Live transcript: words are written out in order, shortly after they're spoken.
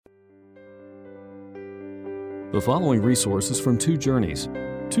The following resources from Two Journeys.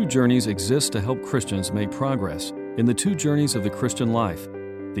 Two Journeys exists to help Christians make progress in the two journeys of the Christian life,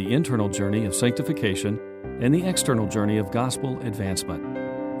 the internal journey of sanctification and the external journey of gospel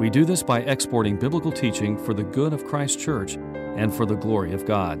advancement. We do this by exporting biblical teaching for the good of Christ's church and for the glory of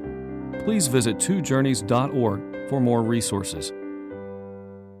God. Please visit twojourneys.org for more resources.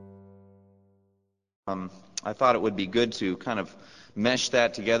 I thought it would be good to kind of mesh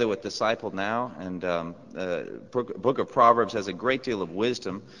that together with Disciple Now, and the book of Proverbs has a great deal of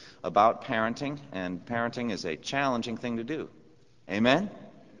wisdom about parenting, and parenting is a challenging thing to do. Amen?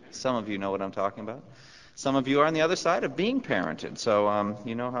 Some of you know what I'm talking about. Some of you are on the other side of being parented, so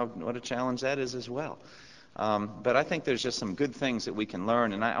you know what a challenge that is as well. But I think there's just some good things that we can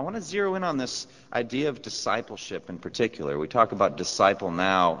learn, and I want to zero in on this idea of discipleship in particular. We talk about Disciple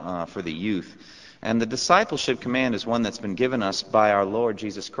Now for the youth. And the discipleship command is one that's been given us by our Lord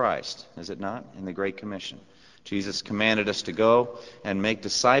Jesus Christ, is it not? In the Great Commission. Jesus commanded us to go and make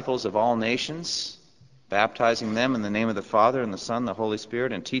disciples of all nations, baptizing them in the name of the Father and the Son, the Holy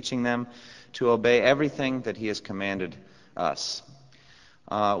Spirit, and teaching them to obey everything that He has commanded us.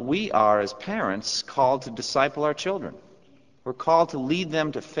 We are, as parents, called to disciple our children. We're called to lead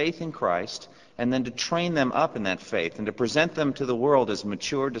them to faith in Christ and then to train them up in that faith and to present them to the world as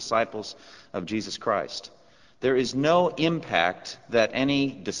mature disciples of Jesus Christ. There is no impact that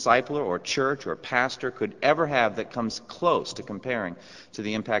any discipler or church or pastor could ever have that comes close to comparing to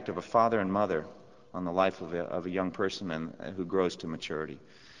the impact of a father and mother on the life of a young person who grows to maturity.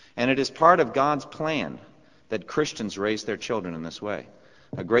 And it is part of God's plan that Christians raise their children in this way.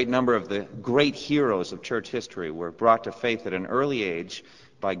 A great number of the great heroes of church history were brought to faith at an early age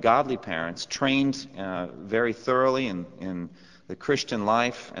by godly parents, trained very thoroughly in the Christian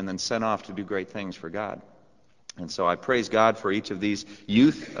life, and then sent off to do great things for God. And so I praise God for each of these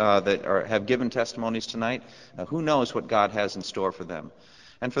youth that have given testimonies tonight. Who knows what God has in store for them?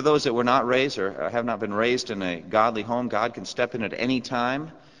 And for those that were not raised or have not been raised in a godly home, God can step in at any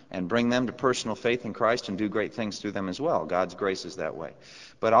time and bring them to personal faith in Christ and do great things through them as well. God's grace is that way.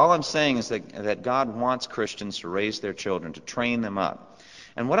 But all I'm saying is that God wants Christians to raise their children, to train them up.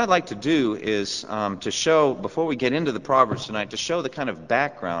 And what I'd like to do is to show, before we get into the Proverbs tonight, to show the kind of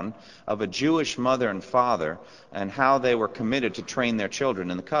background of a Jewish mother and father and how they were committed to train their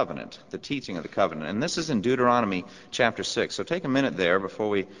children in the covenant, the teaching of the covenant. And this is in Deuteronomy chapter 6. So take a minute there before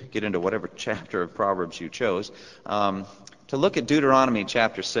we get into whatever chapter of Proverbs you chose to look at Deuteronomy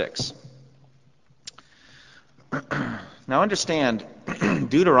chapter 6. Now understand,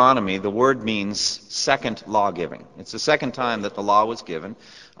 Deuteronomy, the word means second law giving. It's the second time that the law was given.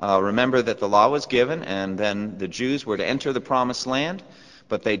 Remember that the law was given, and then the Jews were to enter the promised land,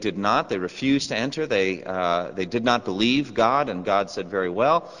 but they did not. They refused to enter. They did not believe God, and God said very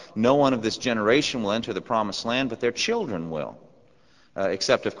well, no one of this generation will enter the promised land, but their children will.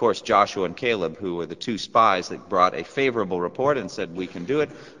 Except, of course, Joshua and Caleb, who were the two spies that brought a favorable report and said, we can do it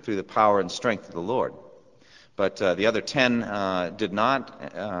through the power and strength of the Lord. But the other 10 did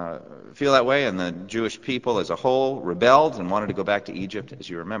not feel that way, and the Jewish people as a whole rebelled and wanted to go back to Egypt, as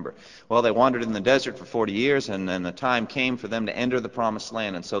you remember. Well, they wandered in the desert for 40 years, and then the time came for them to enter the promised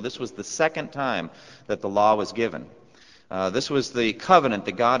land. And so this was the second time that the law was given. This was the covenant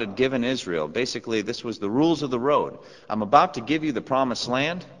that God had given Israel. Basically, this was the rules of the road. I'm about to give you the promised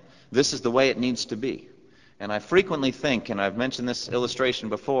land. This is the way it needs to be. And I frequently think, and I've mentioned this illustration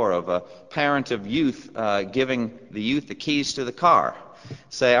before, of a parent of youth giving the youth the keys to the car.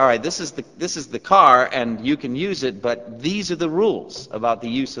 Say, all right, this is the car, and you can use it, but these are the rules about the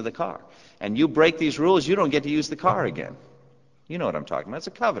use of the car. And you break these rules, you don't get to use the car again. You know what I'm talking about. It's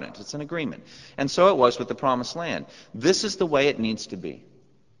a covenant. It's an agreement. And so it was with the promised land. This is the way it needs to be.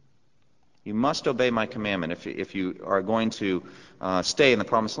 You must obey my commandment if you are going to stay in the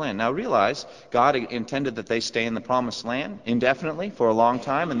promised land. Now realize, God intended that they stay in the promised land indefinitely for a long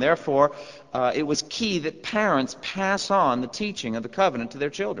time, and therefore it was key that parents pass on the teaching of the covenant to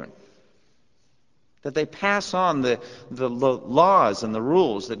their children. That they pass on the laws and the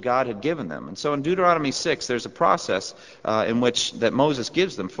rules that God had given them. And so in Deuteronomy 6, there's a process that Moses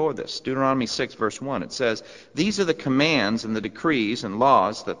gives them for this. Deuteronomy 6, verse 1, it says, "These are the commands and the decrees and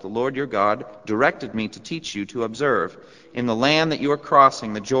laws that the Lord your God directed me to teach you to observe in the land that you are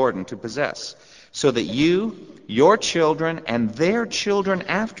crossing the Jordan to possess, so that you, your children, and their children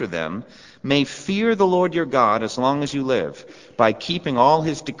after them may fear the Lord your God as long as you live, by keeping all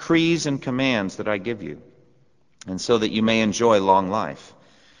His decrees and commands that I give you, and so that you may enjoy long life.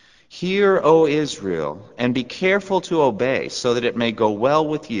 Hear, O Israel, and be careful to obey, so that it may go well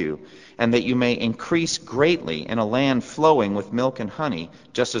with you, and that you may increase greatly in a land flowing with milk and honey,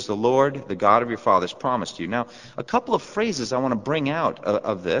 just as the Lord, the God of your fathers, promised you. Now, a couple of phrases I want to bring out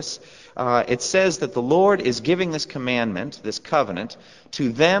of this. It says that the Lord is giving this commandment, this covenant,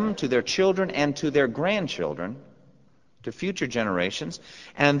 to them, to their children, and to their grandchildren, to future generations,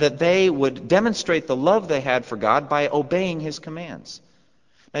 and that they would demonstrate the love they had for God by obeying His commands.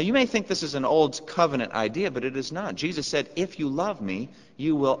 Now, you may think this is an old covenant idea, but it is not. Jesus said, if you love me,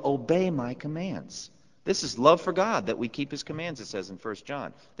 you will obey my commands. This is love for God, that we keep His commands, it says in 1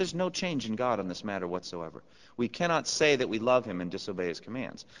 John. There's no change in God on this matter whatsoever. We cannot say that we love Him and disobey His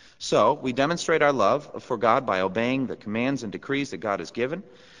commands. So, we demonstrate our love for God by obeying the commands and decrees that God has given.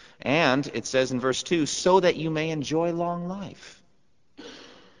 And it says in verse 2, so that you may enjoy long life.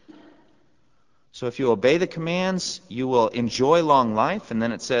 So if you obey the commands, you will enjoy long life. And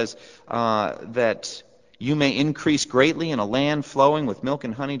then it says that you may increase greatly in a land flowing with milk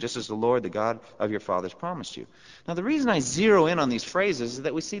and honey, just as the Lord, the God of your fathers, promised you. Now, the reason I zero in on these phrases is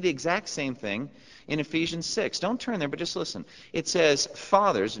that we see the exact same thing in Ephesians 6. Don't turn there, but just listen. It says,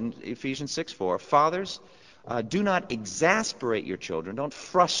 fathers, in Ephesians 6:4, fathers, do not exasperate your children. Don't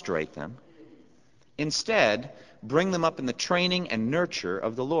frustrate them. Instead, bring them up in the training and nurture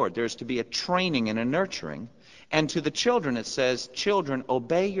of the Lord. There's to be a training and a nurturing. And to the children it says, children,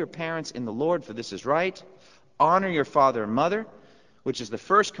 obey your parents in the Lord, for this is right. Honor your father and mother, which is the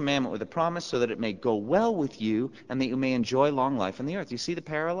first commandment with a promise, so that it may go well with you and that you may enjoy long life on the earth. You see the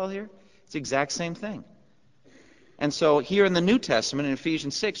parallel here? It's the exact same thing. And so here in the New Testament, in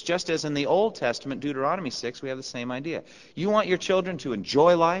Ephesians 6, just as in the Old Testament, Deuteronomy 6, we have the same idea. You want your children to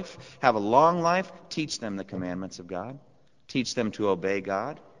enjoy life, have a long life, teach them the commandments of God. Teach them to obey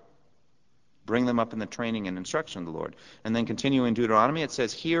God. Bring them up in the training and instruction of the Lord. And then continuing in Deuteronomy, it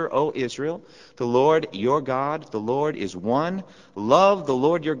says, hear, O Israel, the Lord your God, the Lord is one. Love the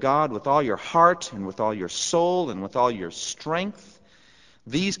Lord your God with all your heart and with all your soul and with all your strength.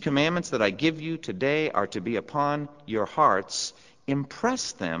 These commandments that I give you today are to be upon your hearts.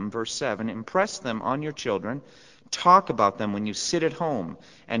 Impress them, verse 7, impress them on your children. Talk about them when you sit at home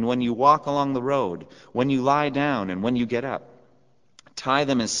and when you walk along the road, when you lie down and when you get up. Tie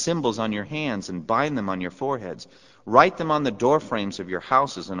them as symbols on your hands and bind them on your foreheads. Write them on the doorframes of your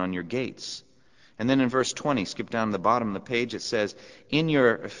houses and on your gates. And then in verse 20, skip down to the bottom of the page, it says, in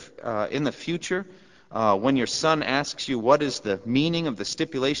the future, when your son asks you what is the meaning of the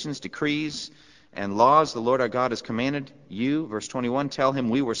stipulations, decrees, and laws the Lord our God has commanded you, verse 21, tell him,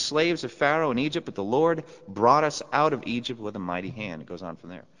 we were slaves of Pharaoh in Egypt, but the Lord brought us out of Egypt with a mighty hand. It goes on from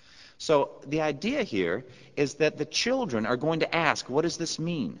there. So the idea here is that the children are going to ask, what does this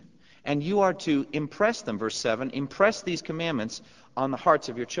mean? And you are to impress them, verse 7, impress these commandments on the hearts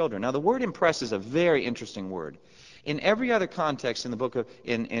of your children. Now the word impress is a very interesting word. In every other context in the book of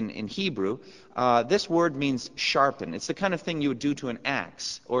in Hebrew, this word means sharpen. It's the kind of thing you would do to an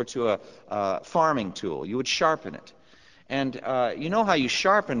axe or to a farming tool. You would sharpen it. And you know how you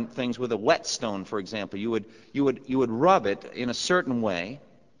sharpen things with a whetstone, for example. You would rub it in a certain way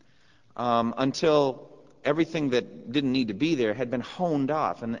until everything that didn't need to be there had been honed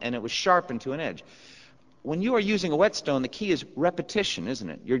off and it was sharpened to an edge. When you are using a whetstone, the key is repetition, isn't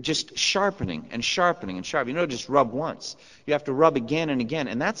it? You're just sharpening and sharpening and sharpening. You don't just rub once. You have to rub again and again.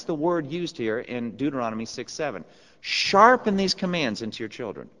 And that's the word used here in Deuteronomy 6:7. Sharpen these commands into your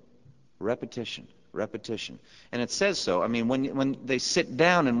children. Repetition, repetition. And it says so. I mean, when they sit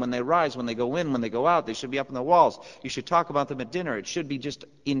down and when they rise, when they go in, when they go out, they should be up on the walls. You should talk about them at dinner. It should be just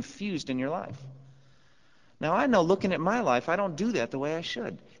infused in your life. Now, I know looking at my life, I don't do that the way I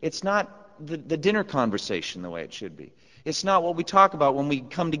should. It's not the dinner conversation the way it should be. It's not what we talk about when we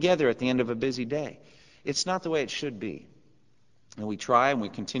come together at the end of a busy day. It's not the way it should be. And we try and we're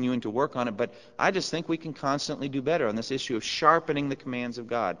continuing to work on it, but I just think we can constantly do better on this issue of sharpening the commands of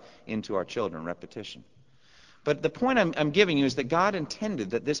God into our children, repetition. But the point I'm giving you is that God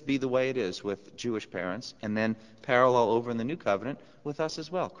intended that this be the way it is with Jewish parents, and then parallel over in the New Covenant with us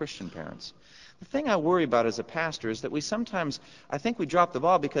as well, Christian parents. The thing I worry about as a pastor is that I think we drop the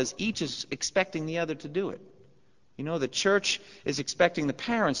ball because each is expecting the other to do it. You know, the church is expecting the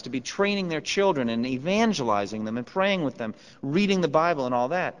parents to be training their children and evangelizing them and praying with them, reading the Bible and all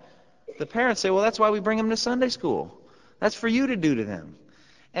that. The parents say, well, that's why we bring them to Sunday school. That's for you to do to them.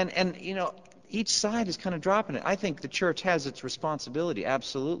 And you know, each side is kind of dropping it. I think the church has its responsibility,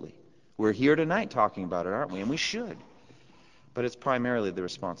 absolutely. We're here tonight talking about it, aren't we? And we should. But it's primarily the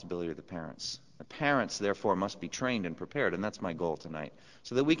responsibility of the parents. The parents, therefore, must be trained and prepared, and that's my goal tonight,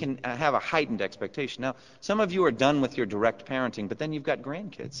 so that we can have a heightened expectation. Now, some of you are done with your direct parenting, but then you've got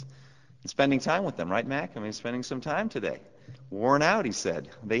grandkids. And spending time with them, right, Mac? I mean, spending some time today. Worn out, he said.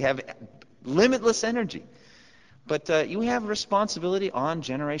 They have limitless energy. But you have a responsibility on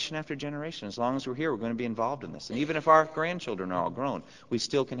generation after generation. As long as we're here, we're going to be involved in this. And even if our grandchildren are all grown, we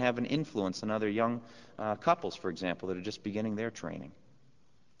still can have an influence on other young couples, for example, that are just beginning their training.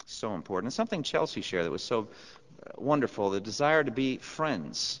 So important. And something Chelsea shared that was so wonderful, the desire to be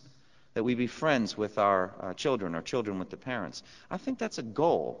friends, that we be friends with our children, or children with the parents. I think that's a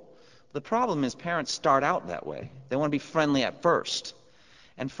goal. The problem is parents start out that way. They want to be friendly at first.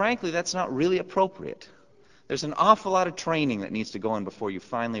 And frankly, that's not really appropriate. There's an awful lot of training that needs to go in before you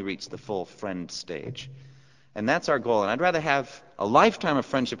finally reach the full friend stage. And that's our goal. And I'd rather have a lifetime of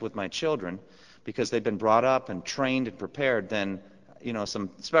friendship with my children because they've been brought up and trained and prepared than, some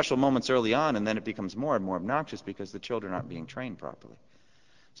special moments early on, and then it becomes more and more obnoxious because the children aren't being trained properly.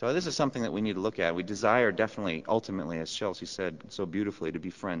 So this is something that we need to look at. We desire definitely, ultimately, as Chelsea said so beautifully, to be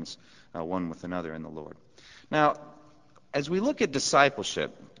friends one with another in the Lord. Now, as we look at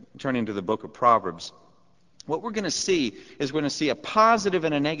discipleship, turning to the book of Proverbs, what we're going to see is we're going to see a positive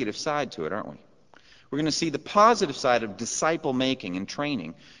and a negative side to it, aren't we? We're going to see the positive side of disciple making and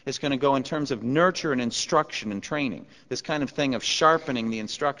training. It's going to go in terms of nurture and instruction and training, this kind of thing of sharpening the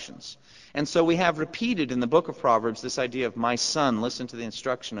instructions. And so we have repeated in the book of Proverbs this idea of, my son, listen to the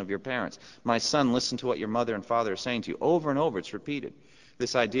instruction of your parents. My son, listen to what your mother and father are saying to you. Over and over it's repeated,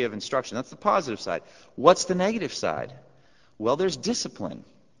 this idea of instruction. That's the positive side. What's the negative side? Well, there's discipline,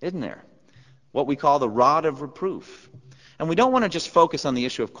 isn't there? What we call the rod of reproof. And we don't want to just focus on the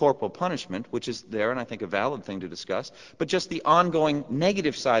issue of corporal punishment, which is there and I think a valid thing to discuss, but just the ongoing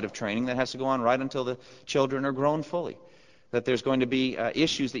negative side of training that has to go on right until the children are grown fully. That there's going to be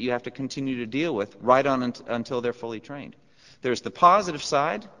issues that you have to continue to deal with right on until they're fully trained. There's the positive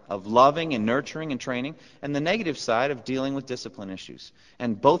side of loving and nurturing and training, and the negative side of dealing with discipline issues.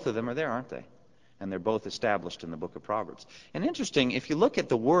 And both of them are there, aren't they? And they're both established in the book of Proverbs. And interesting, if you look at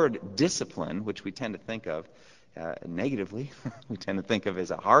the word discipline, which we tend to think of negatively, we tend to think of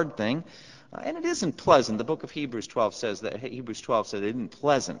as a hard thing, and it isn't pleasant. The book of Hebrews 12 says that it isn't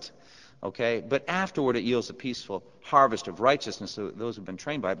pleasant. Okay, but afterward it yields a peaceful harvest of righteousness to those who've been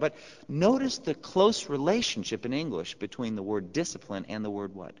trained by it. But notice the close relationship in English between the word discipline and the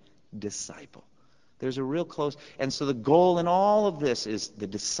word what? Disciple. There's a real close, and so the goal in all of this is the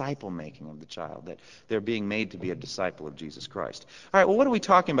disciple making of the child, that they're being made to be a disciple of Jesus Christ. All right, well, what are we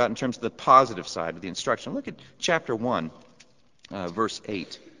talking about in terms of the positive side of the instruction? Look at chapter 1, verse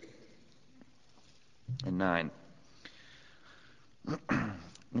 8 and 9.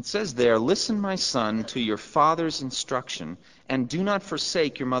 It says there, listen, my son, to your father's instruction, and do not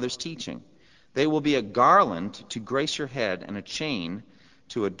forsake your mother's teaching. They will be a garland to grace your head and a chain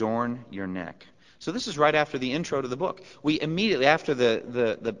to adorn your neck. So this is right after the intro to the book. We immediately, after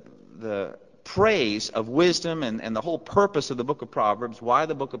the praise of wisdom and the whole purpose of the book of Proverbs, why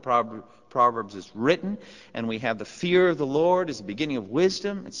the book of Proverbs is written, and we have the fear of the Lord as the beginning of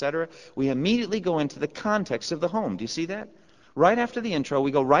wisdom, etc., we immediately go into the context of the home. Do you see that? Right after the intro,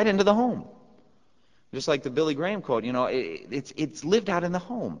 we go right into the home. Just like the Billy Graham quote, it's lived out in the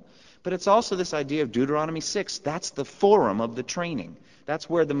home. But it's also this idea of Deuteronomy 6. That's the forum of the training. That's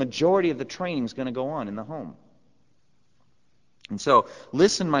where the majority of the training is going to go on, in the home. And so,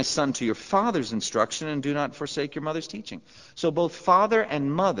 listen, my son, to your father's instruction, and do not forsake your mother's teaching. So both father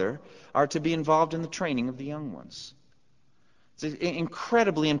and mother are to be involved in the training of the young ones. It's an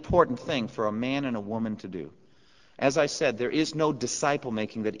incredibly important thing for a man and a woman to do. As I said, there is no disciple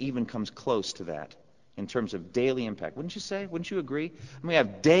making that even comes close to that in terms of daily impact. Wouldn't you say? Wouldn't you agree? I mean, we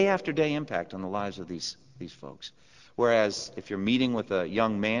have day after day impact on the lives of these folks. Whereas if you're meeting with a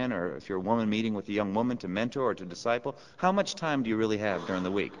young man, or if you're a woman meeting with a young woman to mentor or to disciple, how much time do you really have during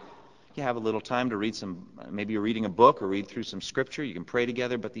the week? You have a little time to read maybe you're reading a book or read through some scripture, you can pray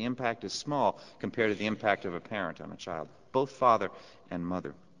together, but the impact is small compared to the impact of a parent on a child, both father and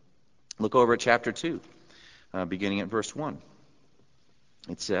mother. Look over at chapter 2. Beginning at verse 1.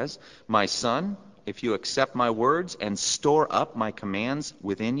 It says, my son, if you accept my words and store up my commands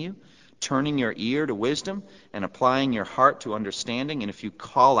within you, turning your ear to wisdom and applying your heart to understanding, and if you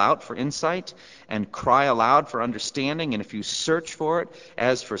call out for insight and cry aloud for understanding, and if you search for it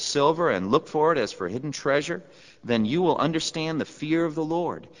as for silver and look for it as for hidden treasure, then you will understand the fear of the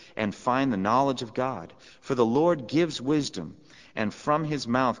Lord and find the knowledge of God. For the Lord gives wisdom, and from his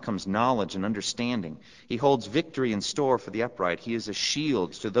mouth comes knowledge and understanding. He holds victory in store for the upright. He is a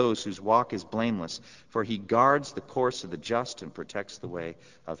shield to those whose walk is blameless, for he guards the course of the just and protects the way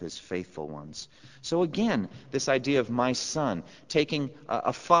of his faithful ones. So again, this idea of my son, taking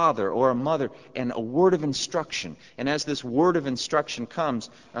a father or a mother and a word of instruction. And as this word of instruction comes,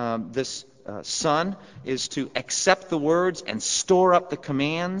 this son is to accept the words and store up the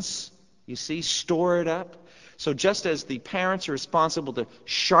commands. You see, store it up. So just as the parents are responsible to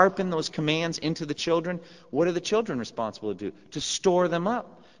sharpen those commands into the children, what are the children responsible to do? To store them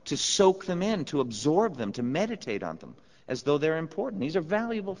up, to soak them in, to absorb them, to meditate on them as though they're important. These are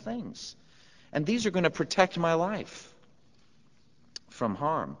valuable things. And these are going to protect my life from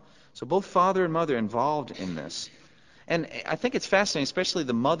harm. So both father and mother involved in this. And I think it's fascinating, especially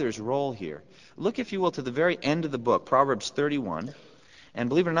the mother's role here. Look, if you will, to the very end of the book, Proverbs 31. And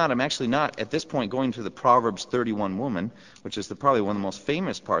believe it or not, I'm actually not at this point going to the Proverbs 31 woman, which is probably one of the most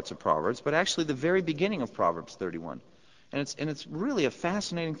famous parts of Proverbs, but actually the very beginning of Proverbs 31. And it's really a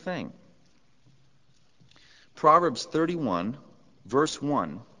fascinating thing. Proverbs 31, verse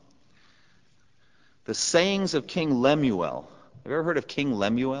 1. The sayings of King Lemuel. Have you ever heard of King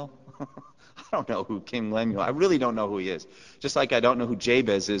Lemuel? I don't know who King Lemuel. I really don't know who he is. Just like I don't know who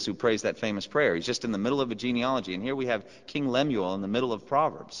Jabez is, who prays that famous prayer. He's just in the middle of a genealogy, and here we have King Lemuel in the middle of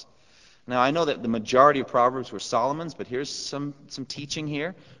Proverbs. Now I know that the majority of Proverbs were Solomon's, but here's some teaching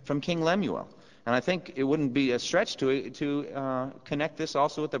here from King Lemuel, and I think it wouldn't be a stretch to connect this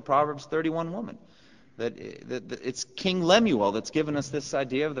also with the Proverbs 31 woman. That it's King Lemuel that's given us this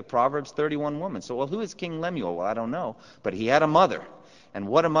idea of the Proverbs 31 woman. So, well, who is King Lemuel? Well, I don't know, but he had a mother. And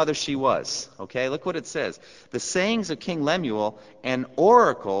what a mother she was. Okay, look what it says. The sayings of King Lemuel, an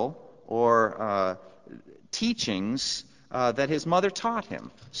oracle or teachings that his mother taught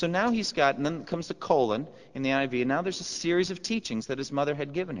him. So now he's got, and then comes the colon in the NIV, and now there's a series of teachings that his mother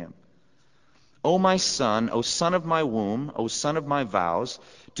had given him. O my son, O son of my womb, O son of my vows,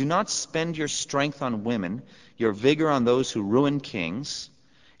 do not spend your strength on women, your vigor on those who ruin kings.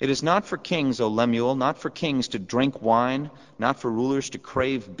 It is not for kings, O Lemuel, not for kings to drink wine, not for rulers to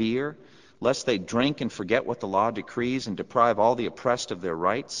crave beer, lest they drink and forget what the law decrees and deprive all the oppressed of their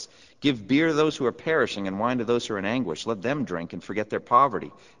rights. Give beer to those who are perishing and wine to those who are in anguish. Let them drink and forget their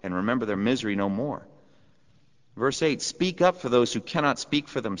poverty and remember their misery no more. Verse 8, speak up for those who cannot speak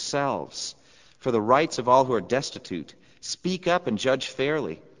for themselves, for the rights of all who are destitute. Speak up and judge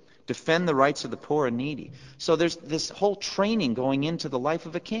fairly. Defend the rights of the poor and needy. So there's this whole training going into the life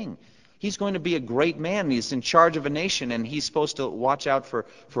of a king. He's going to be a great man. He's in charge of a nation, and he's supposed to watch out for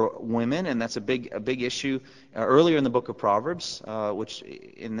women, and that's a big issue earlier in the book of Proverbs, which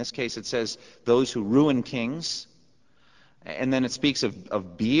in this case it says those who ruin kings. And then it speaks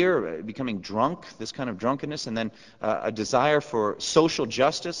of beer, becoming drunk, this kind of drunkenness, and then a desire for social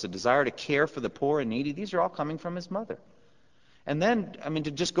justice, a desire to care for the poor and needy. These are all coming from his mother. And then, to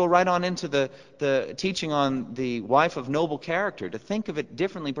just go right on into the teaching on the wife of noble character, to think of it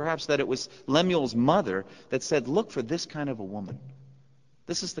differently, perhaps, that it was Lemuel's mother that said, look for this kind of a woman.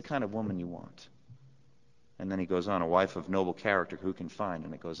 This is the kind of woman you want. And then he goes on, a wife of noble character, who can find?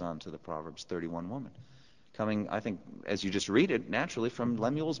 And it goes on to the Proverbs 31 woman. Coming, I think, as you just read it, naturally from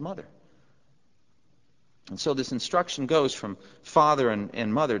Lemuel's mother. And so this instruction goes from father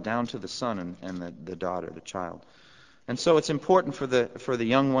and mother down to the son and the daughter, the child. And so it's important for the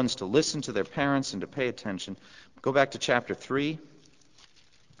young ones to listen to their parents and to pay attention. Go back to chapter 3.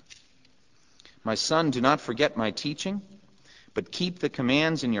 My son, do not forget my teaching, but keep the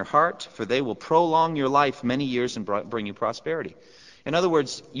commands in your heart, for they will prolong your life many years and bring you prosperity. In other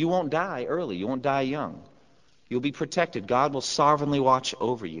words, you won't die early. You won't die young. You'll be protected. God will sovereignly watch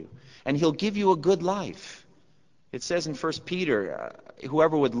over you. And he'll give you a good life. It says in 1 Peter,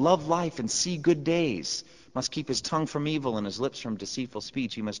 whoever would love life and see good days must keep his tongue from evil and his lips from deceitful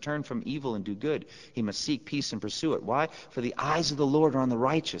speech. He must turn from evil and do good. He must seek peace and pursue it. Why? For the eyes of the Lord are on the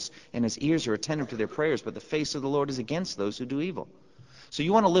righteous, and his ears are attentive to their prayers, but the face of the Lord is against those who do evil. So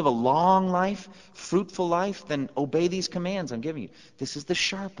you want to live a long life, fruitful life, then obey these commands I'm giving you. This is the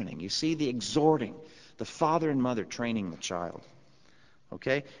sharpening. You see, the exhorting, the father and mother training the child.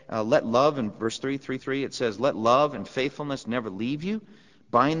 Okay? Let love, in verse 3:3, it says, let love and faithfulness never leave you.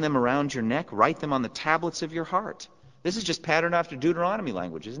 Bind them around your neck. Write them on the tablets of your heart. This is just patterned after Deuteronomy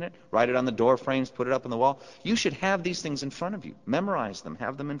language, isn't it? Write it on the door frames, put it up on the wall. You should have these things in front of you. Memorize them.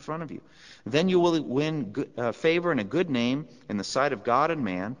 Have them in front of you. Then you will win favor and a good name in the sight of God and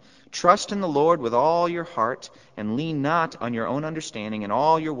man. Trust in the Lord with all your heart and lean not on your own understanding. In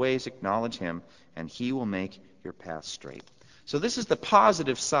all your ways acknowledge him, and he will make your path straight. So this is the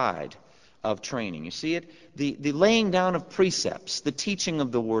positive side of training. You see it? The laying down of precepts, the teaching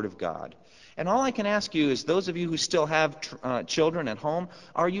of the Word of God. And all I can ask you is, those of you who still have children at home,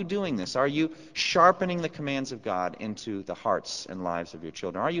 are you doing this? Are you sharpening the commands of God into the hearts and lives of your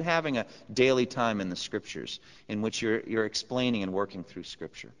children? Are you having a daily time in the Scriptures in which you're explaining and working through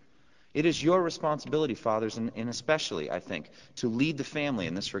Scripture? It is your responsibility, fathers, and especially, I think, to lead the family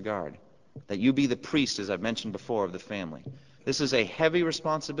in this regard. That you be the priest, as I've mentioned before, of the family. This is a heavy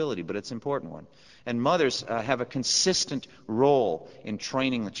responsibility, but it's an important one. And mothers have a consistent role in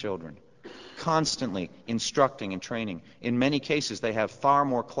training the children. Constantly instructing and training. In many cases, they have far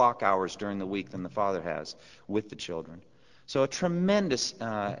more clock hours during the week than the father has with the children. So a tremendous,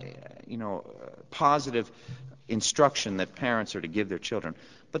 positive instruction that parents are to give their children.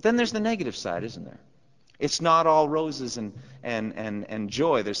 But then there's the negative side, isn't there? It's not all roses and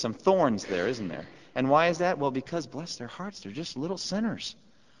joy. There's some thorns there, isn't there? And why is that? Well, because, bless their hearts, they're just little sinners.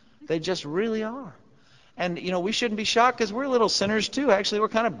 They just really are. And, we shouldn't be shocked, because we're little sinners too. Actually, we're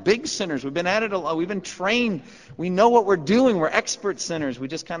kind of big sinners. We've been at it a lot. We've been trained. We know what we're doing. We're expert sinners. We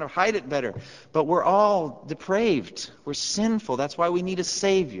just kind of hide it better. But we're all depraved. We're sinful. That's why we need a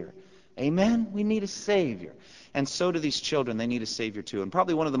Savior. Amen? We need a Savior. And so do these children. They need a Savior too. And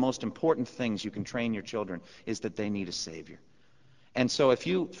probably one of the most important things you can train your children is that they need a Savior. And so if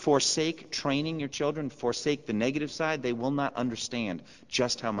you forsake training your children, forsake the negative side, they will not understand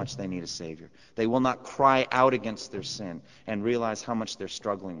just how much they need a Savior. They will not cry out against their sin and realize how much they're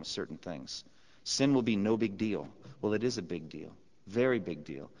struggling with certain things. Sin will be no big deal. Well, it is a big deal. Very big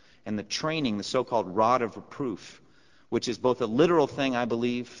deal. And the training, the so-called rod of reproof, which is both a literal thing, I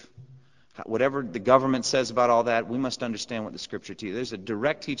believe. Whatever the government says about all that, we must understand what the Scripture teaches. There's a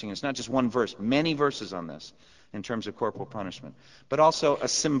direct teaching. It's not just one verse, many verses on this in terms of corporal punishment. But also a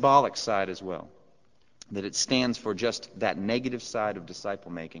symbolic side as well, that it stands for just that negative side of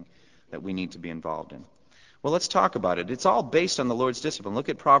disciple making that we need to be involved in. Well, let's talk about it. It's all based on the Lord's discipline. Look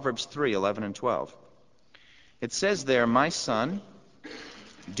at Proverbs 3:11 and 12. It says there, "My son,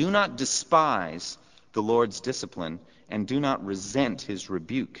 do not despise the Lord's discipline, and do not resent his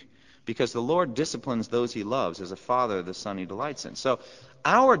rebuke. Because the Lord disciplines those he loves, as a father the son he delights in." So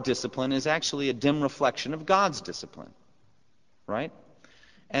our discipline is actually a dim reflection of God's discipline. Right?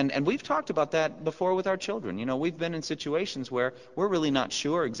 And we've talked about that before with our children. We've been in situations where we're really not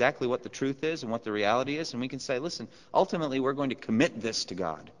sure exactly what the truth is and what the reality is. And we can say, listen, ultimately we're going to commit this to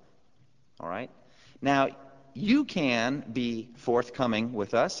God. All right? Now, you can be forthcoming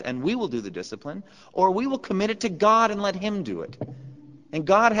with us, and we will do the discipline, or we will commit it to God and let Him do it. And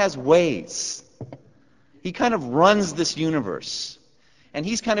God has ways. He kind of runs this universe. And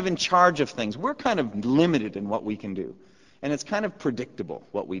He's kind of in charge of things. We're kind of limited in what we can do. And it's kind of predictable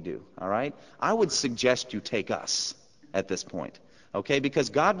what we do. All right? I would suggest you take us at this point. Okay? Because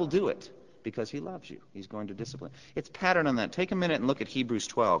God will do it. Because He loves you. He's going to discipline. It's patterned on that. Take a minute and look at Hebrews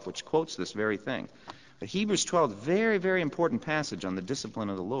 12, which quotes this very thing. But Hebrews 12, very, very important passage on the discipline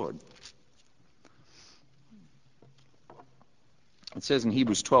of the Lord. It says in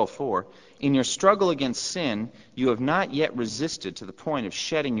Hebrews 12:4, "In your struggle against sin, you have not yet resisted to the point of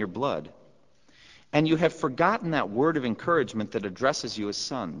shedding your blood. And you have forgotten that word of encouragement that addresses you as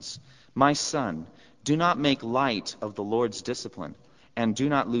sons. My son, do not make light of the Lord's discipline, and do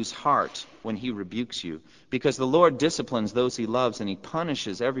not lose heart when He rebukes you. Because the Lord disciplines those He loves, and He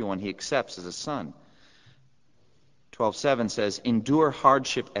punishes everyone He accepts as a son." 12:7 says, "Endure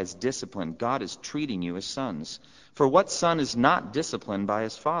hardship as discipline. God is treating you as sons. For what son is not disciplined by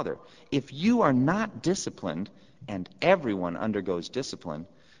his father? If you are not disciplined, and everyone undergoes discipline,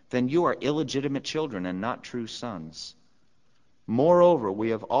 then you are illegitimate children and not true sons. Moreover, we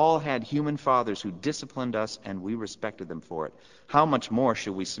have all had human fathers who disciplined us, and we respected them for it. How much more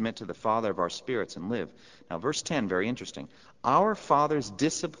should we submit to the Father of our spirits and live?" Now, verse 10, very interesting. "Our fathers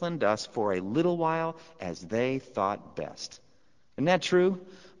disciplined us for a little while as they thought best." Isn't that true?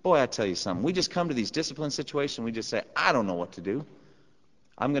 Boy, I tell you something. We just come to these discipline situations, we just say, I don't know what to do.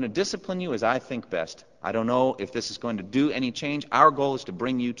 I'm going to discipline you as I think best. I don't know if this is going to do any change. Our goal is to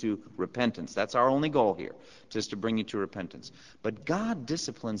bring you to repentance. That's our only goal here, just to bring you to repentance. But God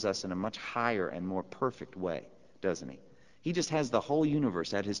disciplines us in a much higher and more perfect way, doesn't He? He just has the whole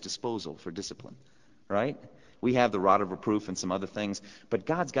universe at His disposal for discipline, right? We have the rod of reproof and some other things, but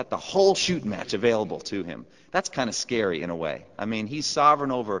God's got the whole shooting match available to Him. That's kind of scary in a way. I mean, He's sovereign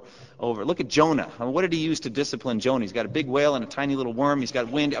over. Look at Jonah. I mean, what did He use to discipline Jonah? He's got a big whale and a tiny little worm. He's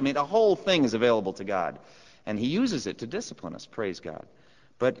got wind. I mean, the whole thing is available to God, and He uses it to discipline us. Praise God.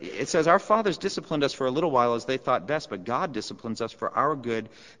 But it says, "Our fathers disciplined us for a little while as they thought best, but God disciplines us for our good,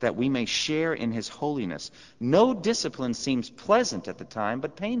 that we may share in His holiness. No discipline seems pleasant at the time,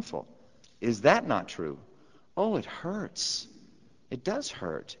 but painful." Is that not true? Oh, it hurts. It does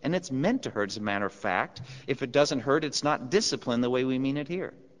hurt. And it's meant to hurt, as a matter of fact. If it doesn't hurt, it's not discipline the way we mean it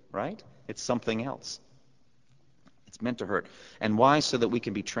here, right? It's something else. It's meant to hurt. And why? So that we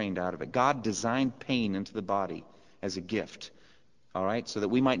can be trained out of it. God designed pain into the body as a gift, all right, so that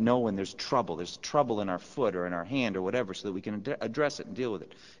we might know when there's trouble. There's trouble in our foot or in our hand or whatever, so that we can address it and deal with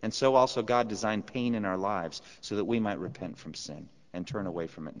it. And so also God designed pain in our lives so that we might repent from sin and turn away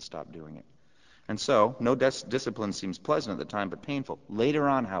from it and stop doing it. And so, no discipline seems pleasant at the time, but painful. Later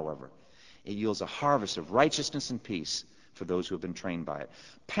on, however, it yields a harvest of righteousness and peace for those who have been trained by it.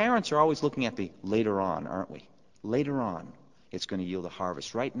 Parents are always looking at the later on, aren't we? Later on, it's going to yield a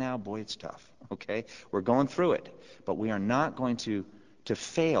harvest. Right now, boy, it's tough, okay? We're going through it, but we are not going to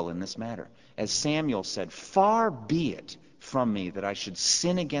fail in this matter. As Samuel said, far be it from me that I should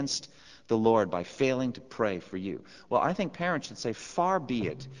sin against the Lord by failing to pray for you. Well, I think parents should say, far be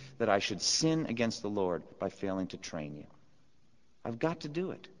it that I should sin against the Lord by failing to train you. I've got to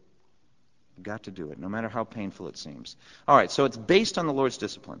do it. I've got to do it, no matter how painful it seems. All right, so it's based on the Lord's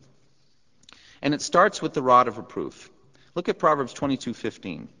discipline. And it starts with the rod of reproof. Look at Proverbs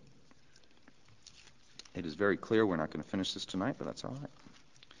 22:15. It is very clear. We're not going to finish this tonight, but that's all right.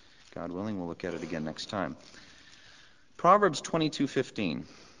 God willing, we'll look at it again next time. Proverbs 22:15.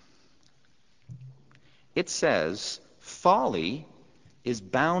 It says, folly is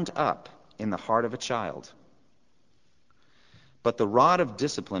bound up in the heart of a child, but the rod of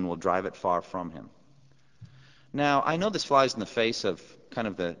discipline will drive it far from him. Now, I know this flies in the face of kind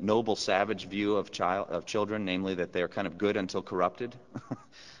of the noble savage view of children, namely that they're kind of good until corrupted.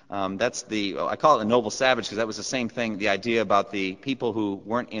 I call it the noble savage because that was the same thing, the idea about the people who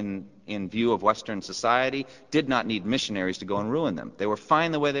weren't in view of Western society did not need missionaries to go and ruin them. They were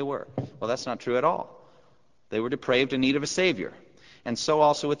fine the way they were. Well, that's not true at all. They were depraved in need of a Savior. And so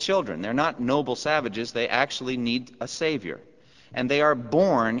also with children. They're not noble savages. They actually need a Savior. And they are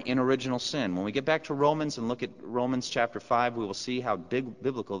born in original sin. When we get back to Romans and look at Romans chapter 5, we will see how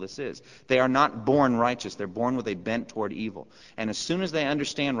biblical this is. They are not born righteous. They're born with a bent toward evil. And as soon as they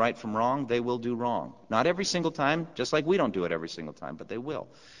understand right from wrong, they will do wrong. Not every single time, just like we don't do it every single time, but they will.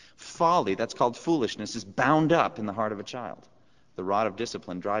 Folly, that's called foolishness, is bound up in the heart of a child. The rod of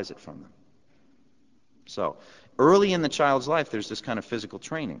discipline drives it from them. So, early in the child's life, there's this kind of physical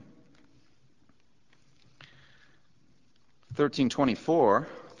training. 13:24,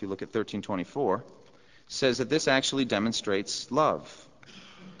 if you look at 13:24, says that this actually demonstrates love.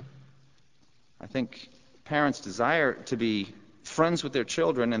 I think parents desire to be friends with their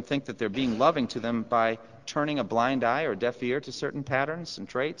children and think that they're being loving to them by turning a blind eye or deaf ear to certain patterns and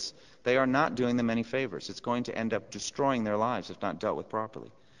traits. They are not doing them any favors. It's going to end up destroying their lives if not dealt with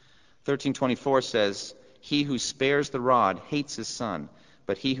properly. 13:24 says, he who spares the rod hates his son,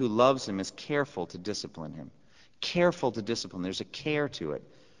 but he who loves him is careful to discipline him. Careful to discipline. There's a care to it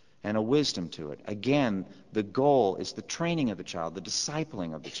and a wisdom to it. Again, the goal is the training of the child, the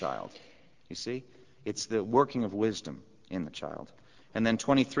discipling of the child. You see? It's the working of wisdom in the child. And then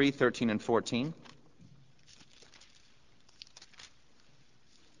 23:13 and 14.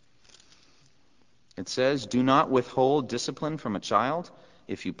 It says, do not withhold discipline from a child.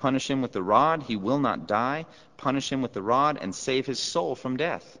 If you punish him with the rod, he will not die. Punish him with the rod and save his soul from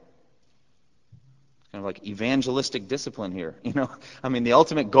death. Kind of like evangelistic discipline here. The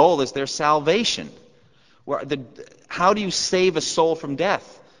ultimate goal is their salvation. How do you save a soul from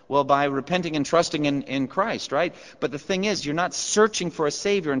death? Well, by repenting and trusting in Christ, right? But the thing is, you're not searching for a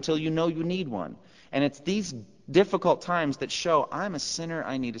Savior until you know you need one. And it's these difficult times that show, I'm a sinner,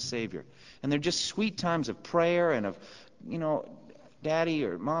 I need a Savior. And they're just sweet times of prayer and of, Daddy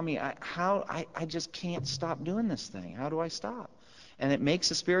or Mommy, I just can't stop doing this thing. How do I stop? And it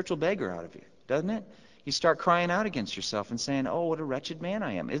makes a spiritual beggar out of you, doesn't it? You start crying out against yourself and saying, oh, what a wretched man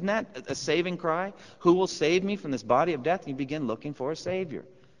I am. Isn't that a saving cry? Who will save me from this body of death? And you begin looking for a Savior.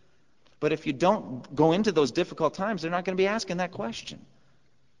 But if you don't go into those difficult times, they're not going to be asking that question.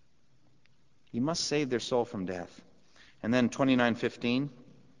 You must save their soul from death. And then 29:15,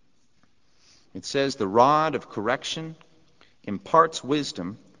 it says, the rod of correction imparts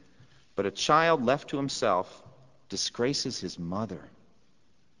wisdom, but a child left to himself disgraces his mother.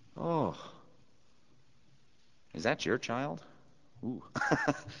 Oh, is that your child? Ooh.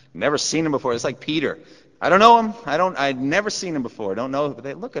 Never seen him before. It's like Peter. I don't know him. I'd never seen him before. I don't know, but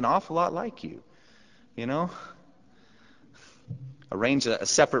they look an awful lot like you. Arrange a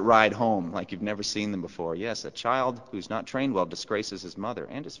separate ride home like you've never seen them before. Yes, a child who's not trained well disgraces his mother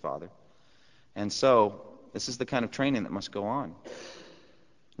and his father. And so, this is the kind of training that must go on.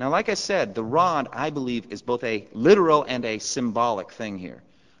 Now, like I said, the rod, I believe, is both a literal and a symbolic thing here.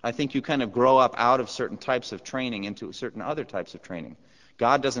 I think you kind of grow up out of certain types of training into certain other types of training.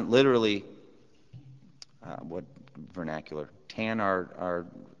 God doesn't literally, what vernacular, tan our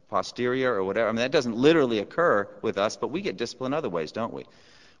posterior or whatever. I mean, that doesn't literally occur with us, but we get disciplined other ways, don't we?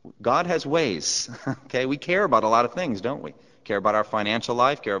 God has ways, okay? We care about a lot of things, don't we? Care about our financial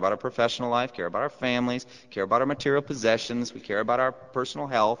life, care about our professional life, care about our families, care about our material possessions, we care about our personal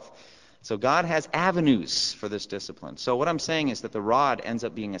health. So God has avenues for this discipline. So what I'm saying is that the rod ends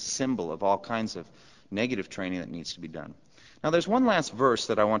up being a symbol of all kinds of negative training that needs to be done. Now there's one last verse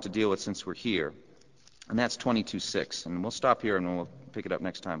that I want to deal with since we're here, and that's 22:6. And we'll stop here and we'll pick it up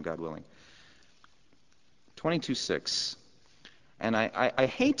next time, God willing. 22:6. And I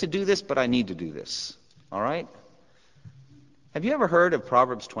hate to do this, but I need to do this. All right? Have you ever heard of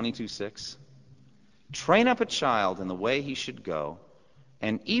Proverbs 22:6? Train up a child in the way he should go,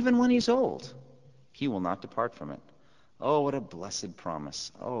 and even when he's old, he will not depart from it. Oh, what a blessed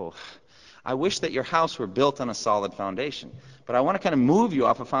promise. Oh, I wish that your house were built on a solid foundation. But I want to kind of move you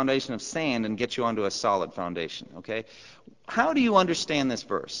off a foundation of sand and get you onto a solid foundation, okay? How do you understand this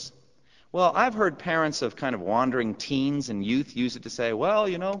verse? Well, I've heard parents of kind of wandering teens and youth use it to say, well,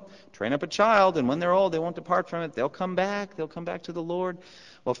 you know, train up a child, and when they're old, they won't depart from it. They'll come back to the Lord.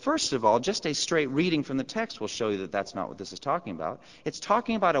 Well, first of all, just a straight reading from the text will show you that that's not what this is talking about. It's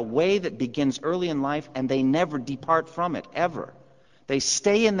talking about a way that begins early in life, and they never depart from it, ever. They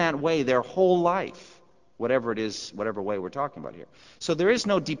stay in that way their whole life, whatever it is, whatever way we're talking about here. So there is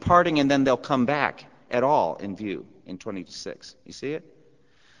no departing and then they'll come back at all in view in 22:6. You see it?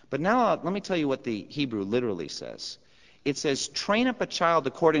 But now let me tell you what the Hebrew literally says. It says, train up a child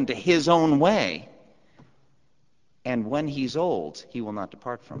according to his own way, and when he's old, he will not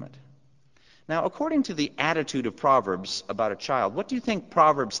depart from it. Now, according to the attitude of Proverbs about a child, what do you think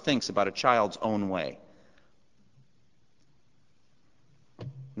Proverbs thinks about a child's own way?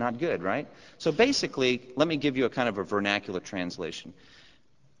 Not good, right? So basically, let me give you a kind of a vernacular translation.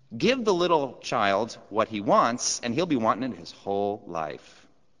 Give the little child what he wants, and he'll be wanting it his whole life.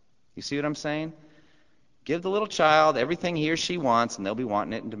 You see what I'm saying? Give the little child everything he or she wants, and they'll be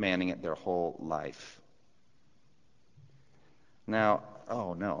wanting it and demanding it their whole life. Now,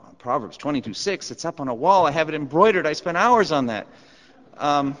 oh no, Proverbs 22:6, it's up on a wall. I have it embroidered. I spent hours on that.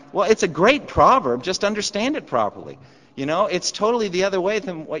 Well, it's a great proverb. Just understand it properly. You know, it's totally the other way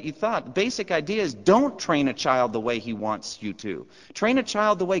than what you thought. The basic idea is don't train a child the way he wants you to. Train a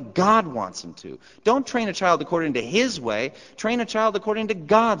child the way God wants him to. Don't train a child according to his way. Train a child according to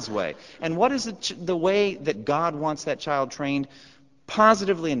God's way. And what is the way that God wants that child trained?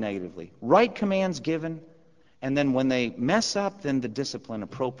 Positively and negatively. Right commands given, and then when they mess up, then the discipline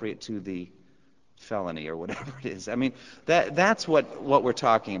appropriate to the felony or whatever it is. I mean, that's what we're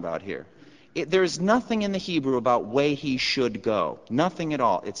talking about here. There's nothing in the Hebrew about way he should go. Nothing at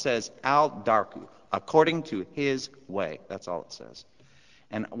all. It says al-darku, according to his way. That's all it says.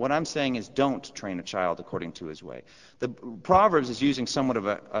 And what I'm saying is don't train a child according to his way. The Proverbs is using somewhat of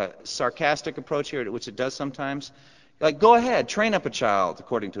a sarcastic approach here, which it does sometimes. Like, go ahead, train up a child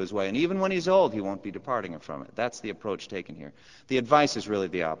according to his way, and even when he's old, he won't be departing from it. That's the approach taken here. The advice is really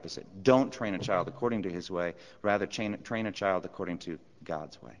the opposite. Don't train a child according to his way. Rather, train a child according to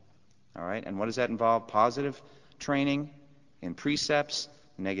God's way. All right? And what does that involve? Positive training in precepts,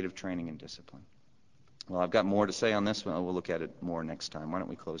 negative training in discipline. Well, I've got more to say on this one. We'll look at it more next time. Why don't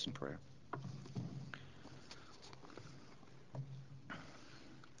we close in prayer?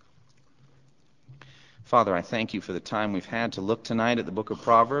 Father, I thank you for the time we've had to look tonight at the book of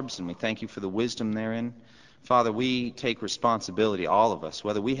Proverbs, and we thank you for the wisdom therein. Father, we take responsibility, all of us,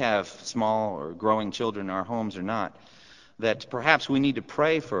 whether we have small or growing children in our homes or not, that perhaps we need to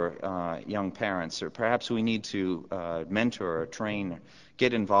pray for young parents, or perhaps we need to mentor or train,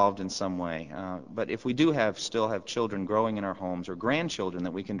 get involved in some way. But if we do still have children growing in our homes or grandchildren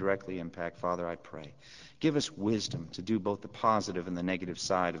that we can directly impact, Father, I pray. Give us wisdom to do both the positive and the negative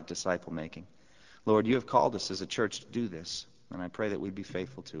side of disciple making. Lord, you have called us as a church to do this, and I pray that we be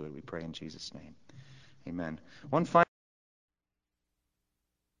faithful to it. We pray in Jesus' name. Amen.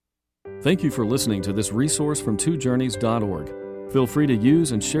 Thank you for listening to this resource from twojourneys.org. Feel free to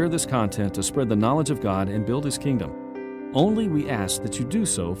use and share this content to spread the knowledge of God and build His kingdom. Only we ask that you do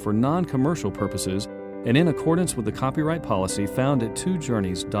so for non-commercial purposes and in accordance with the copyright policy found at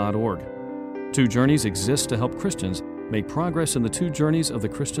twojourneys.org. Two Journeys exists to help Christians make progress in the two journeys of the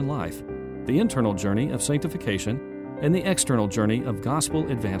Christian life: the internal journey of sanctification and the external journey of gospel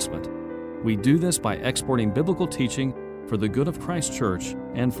advancement. We do this by exporting biblical teaching for the good of Christ's church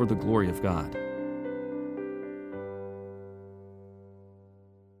and for the glory of God.